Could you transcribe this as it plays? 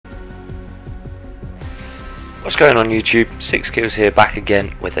What's going on YouTube? 6 Kills here, back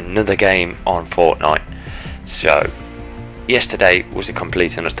again with another game on Fortnite. So, yesterday was a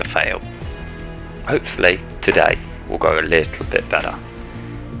complete and utter fail. Hopefully today will go a little bit better.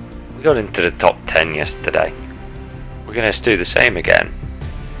 We got into the top 10 yesterday. We're going to do the same again.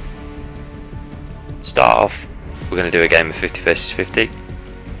 Start off, we're going to do a game of 50 versus 50.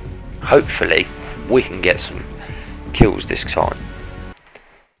 Hopefully we can get some kills this time.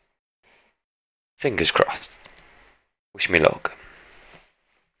 Fingers crossed. Wish me luck.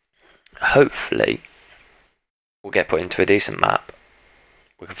 Hopefully we'll get put into a decent map.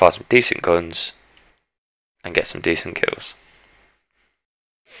 We can find some decent guns and get some decent kills.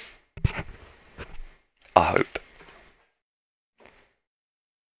 I hope.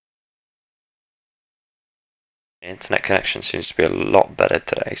 The internet connection seems to be a lot better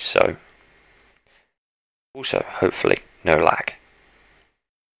today, so also hopefully no lag.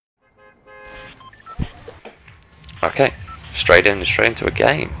 Okay, straight into a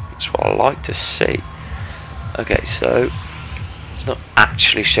game. That's what I like to see. Okay, so it's not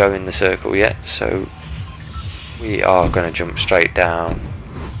actually showing the circle yet, so we are going to jump straight down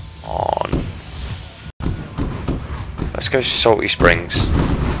on. Let's go Salty Springs.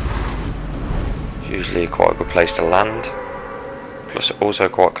 It's usually quite a good place to land, plus also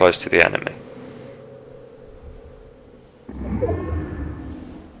quite close to the enemy.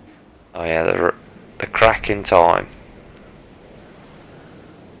 Oh yeah, the crack in time.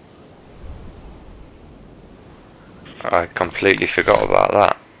 I completely forgot about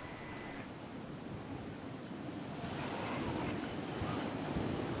that.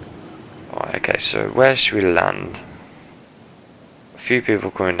 Right, okay, so where should we land? A few people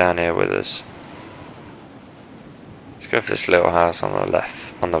coming down here with us. Let's go for this little house on the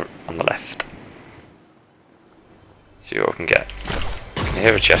left. On the left. See what we can get. I can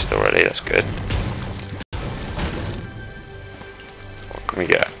hear a chest already. That's good. What can we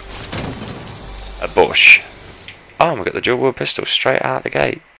get? A bush. Oh, we got the dual wheel pistol straight out of the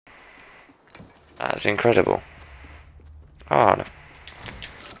gate. That's incredible. Oh,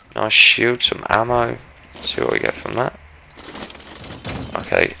 nice shield, some ammo. Let's see what we get from that.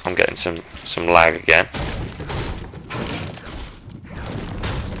 Okay, I'm getting some lag again.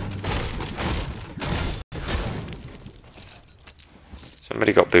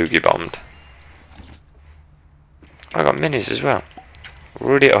 Somebody got boogie bombed. I got minis as well. We're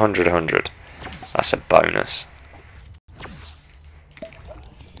already at 100. That's a bonus.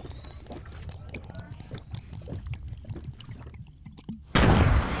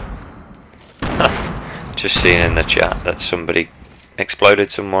 Just seeing in the chat that somebody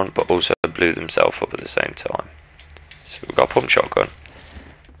exploded someone but also blew themselves up at the same time. So we've got a pump shotgun.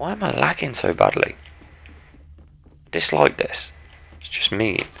 Why am I lagging so badly? I dislike this. It's just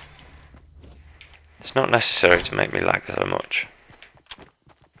mean. It's not necessary to make me lag so much.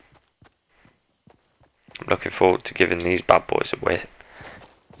 I'm looking forward to giving these bad boys a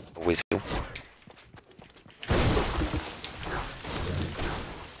whistle.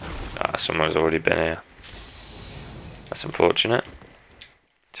 Ah, someone's already been here. That's unfortunate.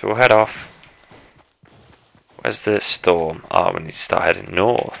 So we'll head off. Where's the storm? Oh, we need to start heading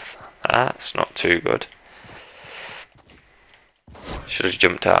north. That's not too good. Should have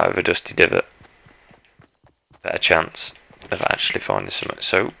jumped out of a dusty divot. Better chance of actually finding something.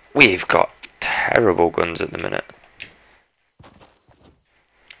 So we've got terrible guns at the minute.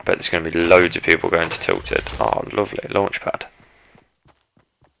 I bet there's going to be loads of people going to Tilted. Oh, lovely. Launchpad.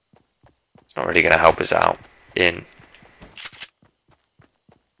 It's not really going to help us out in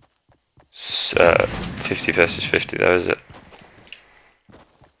 50 versus 50 though, is it?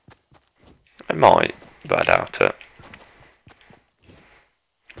 It might, but I doubt it.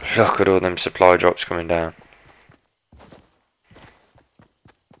 Look at all them supply drops coming down.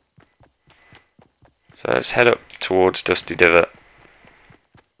 So let's head up towards Dusty Divot.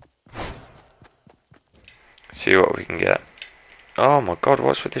 See what we can get. Oh my god,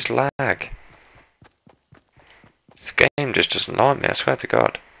 what's with this lag? This game just doesn't like me, I swear to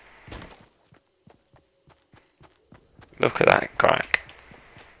god. Look at that crack.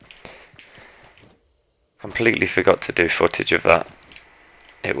 Completely forgot to do footage of that.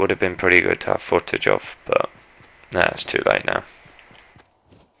 It would have been pretty good to have footage of, but no, it's too late now.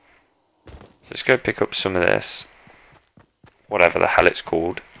 So let's go pick up some of this. Whatever the hell it's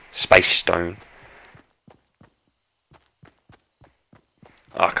called. Space Stone.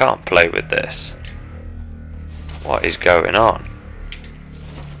 I can't play with this. What is going on?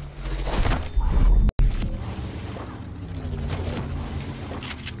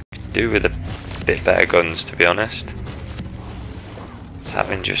 Do with a bit better guns, to be honest. It's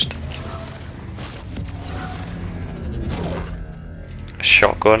having just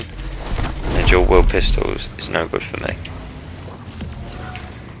shotgun and the dual wield pistols is no good for me.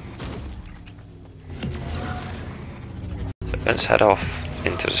 So let's head off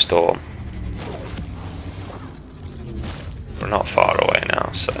into the storm. We're not far away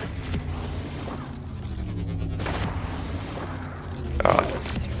now, so. Alright,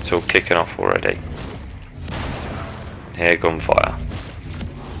 it's all kicking off already. Hear gunfire.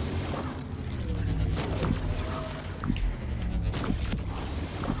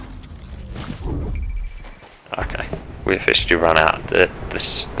 Okay, we officially run out of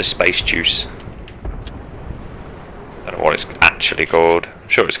the space juice. I don't know what it's actually called. I'm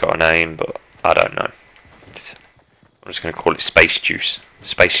sure it's got a name, but I don't know. I'm just going to call it space juice.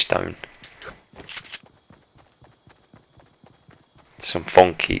 Space stone. Some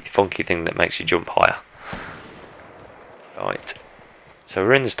funky thing that makes you jump higher. Right. So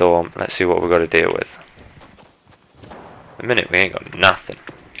we're in the storm. Let's see what we've got to deal with. At the minute we ain't got nothing.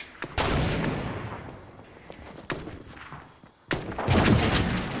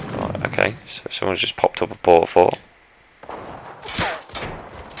 Right, okay. So someone's just popped up a port 4.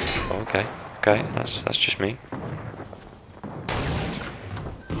 Okay, okay, that's just me.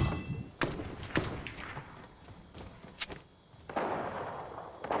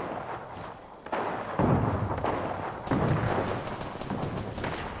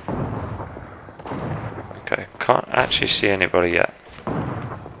 Okay, can't actually see anybody yet.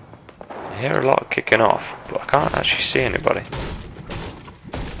 I hear a lot kicking off, but I can't actually see anybody.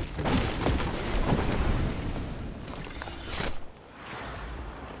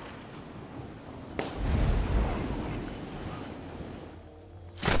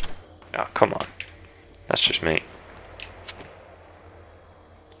 Oh, come on. That's just me.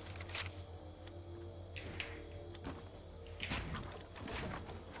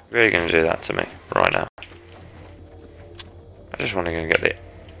 Really going to do that to me right now? I just want to go get the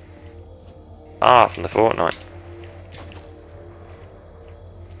from the fortnite.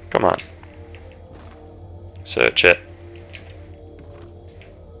 Come on. Search it.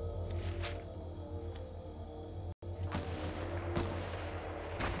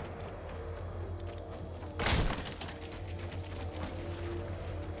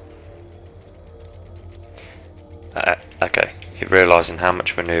 Okay, you're realising how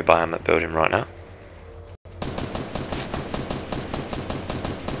much of a noob I am at building right now.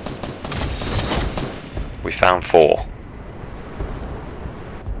 We found 4.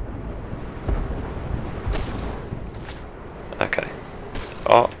 Okay.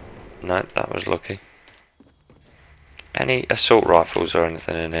 Oh, no, that was lucky. Any assault rifles or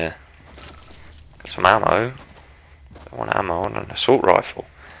anything in here? Got some ammo. I want ammo on an assault rifle.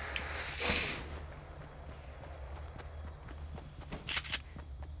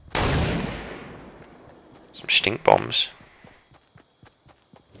 Some stink bombs.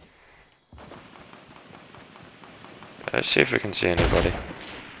 Let's see if we can see anybody.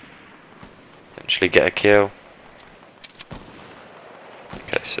 Potentially get a kill.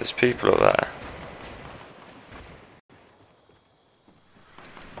 Okay, so there's people up there.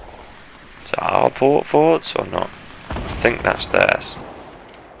 Is that our port forts or not? I think that's theirs.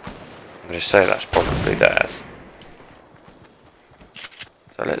 I'm going to say that's probably theirs.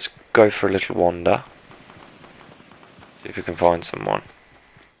 So let's go for a little wander. See if we can find someone.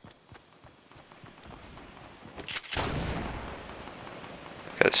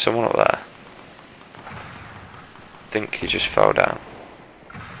 Okay, there's someone up there. I think he just fell down.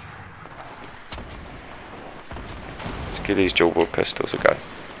 Let's give these dual wield pistols a go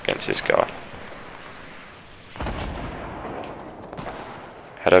against this guy.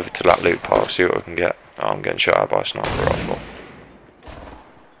 Head over to that loot pile, see what we can get. Oh, I'm getting shot at by a sniper rifle.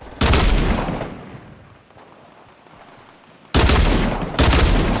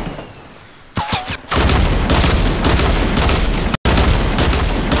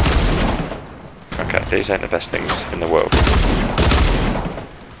 Okay, these ain't the best things in the world.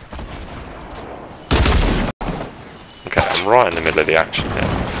 Okay, I'm right in the middle of the action here.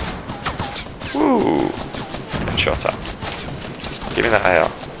 Woo! Get shot at. Give me that AR.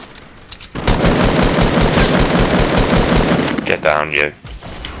 Get down, you.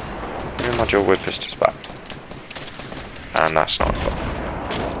 Give me my dual wield pistols back. And that's not fun.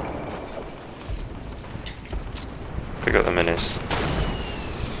 Pick up the minis.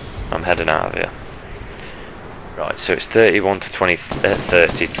 I'm heading out of here. Right, so it's 31 to 20,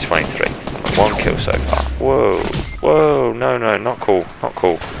 30 to 23. I'm at 1 kill so far. Whoa, whoa, no, no, not cool, not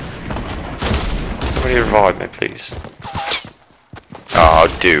cool. Somebody revive me, please. Oh,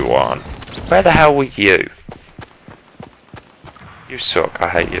 do one. Where the hell were you? You suck, I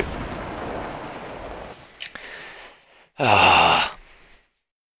hate you. Ah.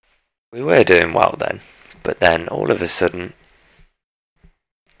 We were doing well then, but then all of a sudden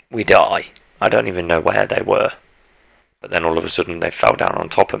we die. I don't even know where they were, but then all of a sudden they fell down on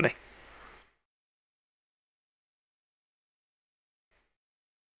top of me.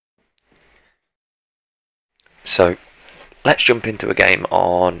 So let's jump into a game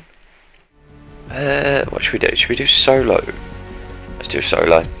on what should we do? Should we do solo? Let's do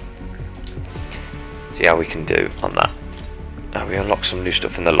solo. See how we can do on that. Oh, we unlocked some new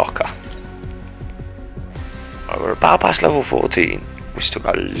stuff in the locker. Oh, we're about past level 14. We've still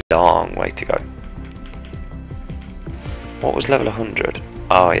got a long way to go. What was level 100?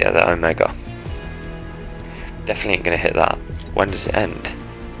 Oh yeah, the Omega. Definitely ain't going to hit that. When does it end?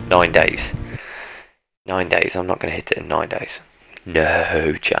 9 days. 9 days. I'm not going to hit it in 9 days.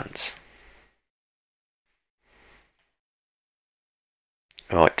 No chance.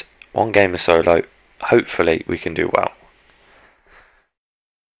 Right, one game of solo. Hopefully we can do well.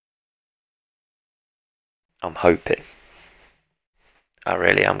 I'm hoping. I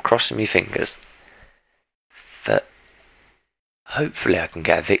really am crossing my fingers. But hopefully I can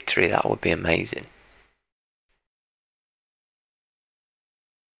get a victory. That would be amazing.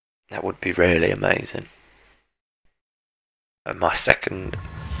 That would be really amazing. And my second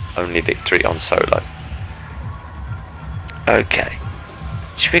only victory on solo. Okay.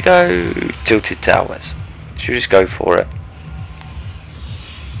 Should we go Tilted Towers? Should we just go for it?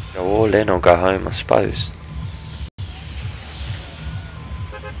 Go all in or go home, I suppose.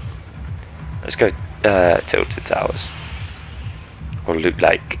 Let's go Tilted Towers. Or Loot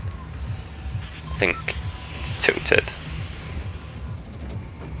Lake. I think it's Tilted.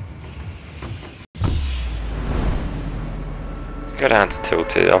 Let's go down to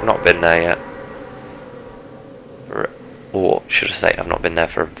Tilted. I've not been there yet. Or should I say, I've not been there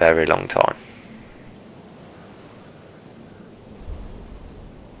for a very long time.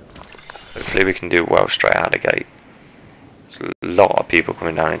 Hopefully we can do well straight out of the gate. There's a lot of people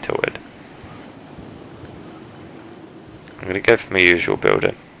coming down into it. I'm going to go for my usual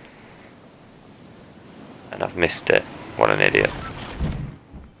building. And I've missed it. What an idiot.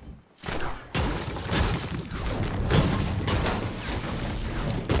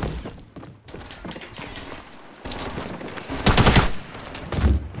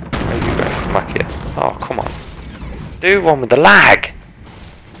 Back here. Oh, come on. Do one with the lag!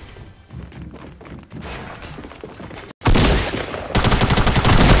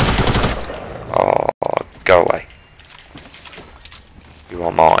 Oh, go away. You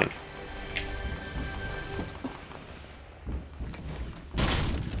are mine.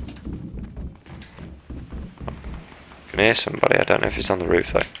 I can hear somebody. I don't know if it's on the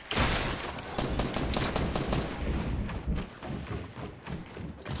roof though.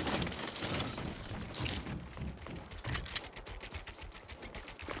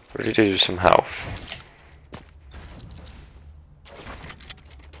 Really do some health.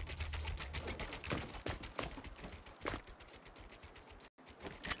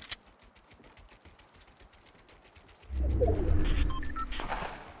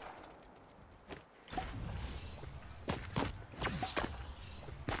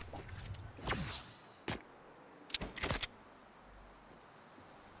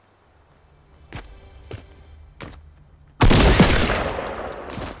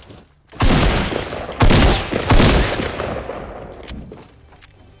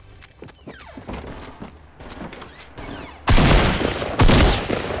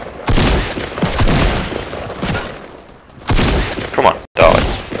 Come on, die.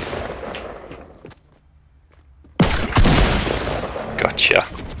 Gotcha.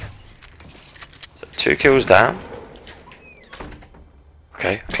 So 2 kills down.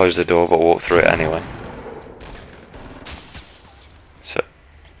 Okay, close the door but walk through it anyway. So,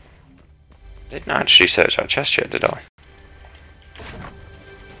 didn't actually search that chest yet, did I?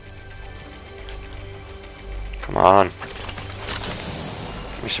 Come on.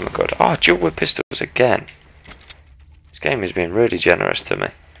 Give me something good. Oh, dual whip pistols again. This game is being really generous to me.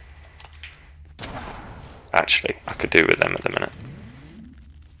 Actually, I could do with them at the minute.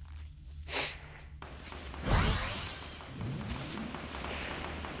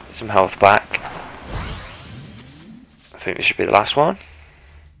 Get some health back. I think this should be the last one.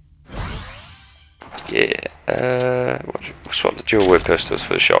 Yeah. We'll swap the dual whip pistols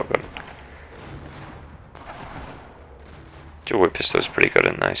for the shotgun. Dual whip pistols are pretty good,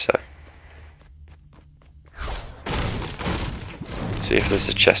 aren't they? So. See if there's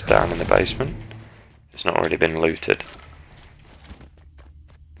a chest down in the basement. It's not already been looted.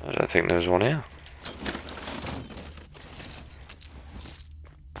 I don't think there's one here.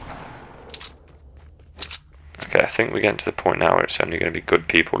 Okay, I think we're getting to the point now where it's only going to be good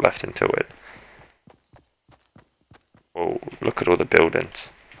people left until it. Oh, look at all the buildings.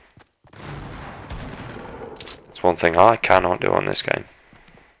 It's one thing I cannot do on this game.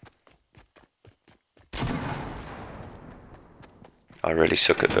 I really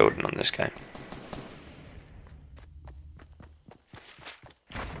suck at building on this game.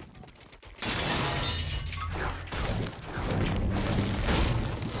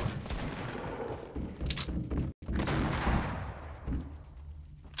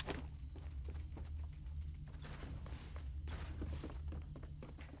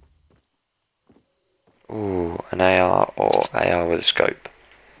 Ooh, an AR or AR with a scope.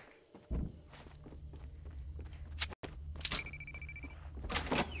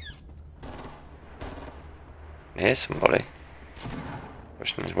 Here's somebody.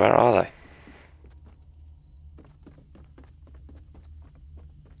 Question is, where are they?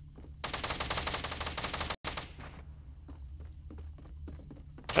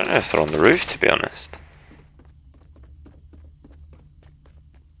 I don't know if they're on the roof, to be honest.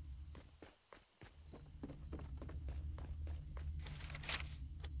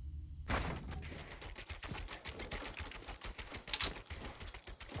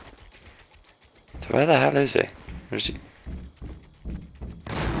 So where the hell is he? Where is he?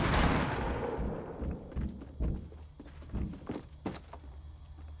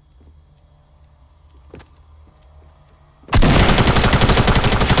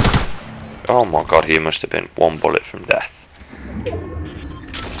 Oh my god, he must have been one bullet from death.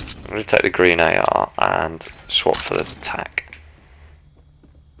 I'm going to take the green AR and swap for the tac.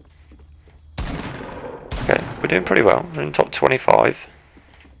 Okay, we're doing pretty well. We're in top 25.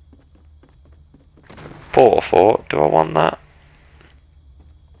 Portal fort, do I want that?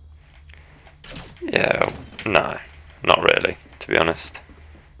 Yeah, no, not really, to be honest.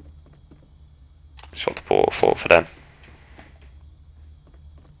 Swap the portal fort for them.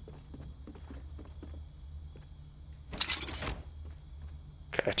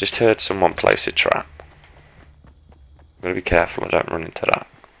 Okay, I just heard someone place a trap. I'm going to be careful I don't run into that.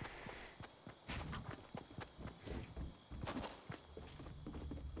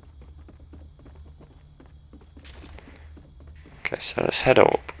 Okay, so let's head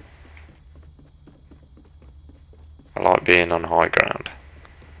up. I like being on high ground.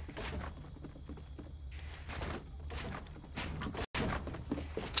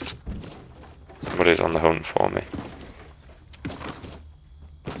 Somebody's on the hunt for me.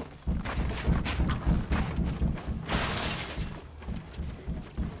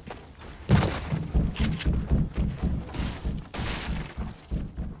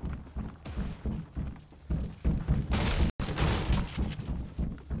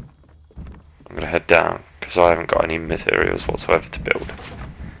 I'm going to head down because I haven't got any materials whatsoever to build.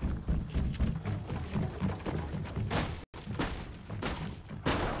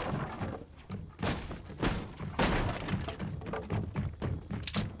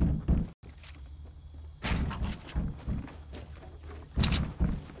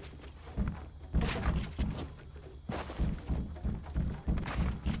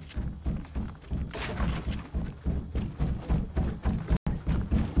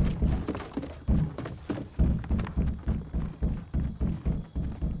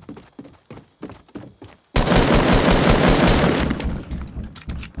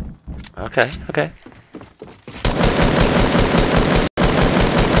 Okay, okay.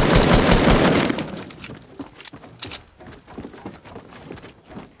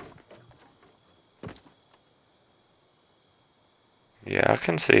 Yeah, I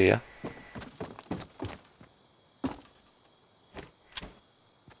can see you.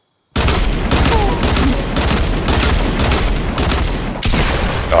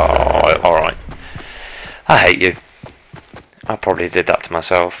 Oh, alright. I hate you. I probably did that to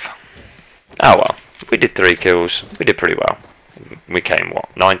myself. Oh well, we did 3 kills. We did pretty well. We came, what,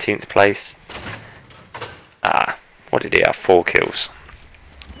 19th place? Ah, what did he have? 4 kills.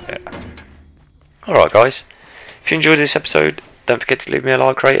 Yeah. Alright guys, if you enjoyed this episode, don't forget to leave me a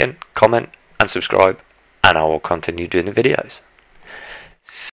like rating, comment and subscribe, and I will continue doing the videos.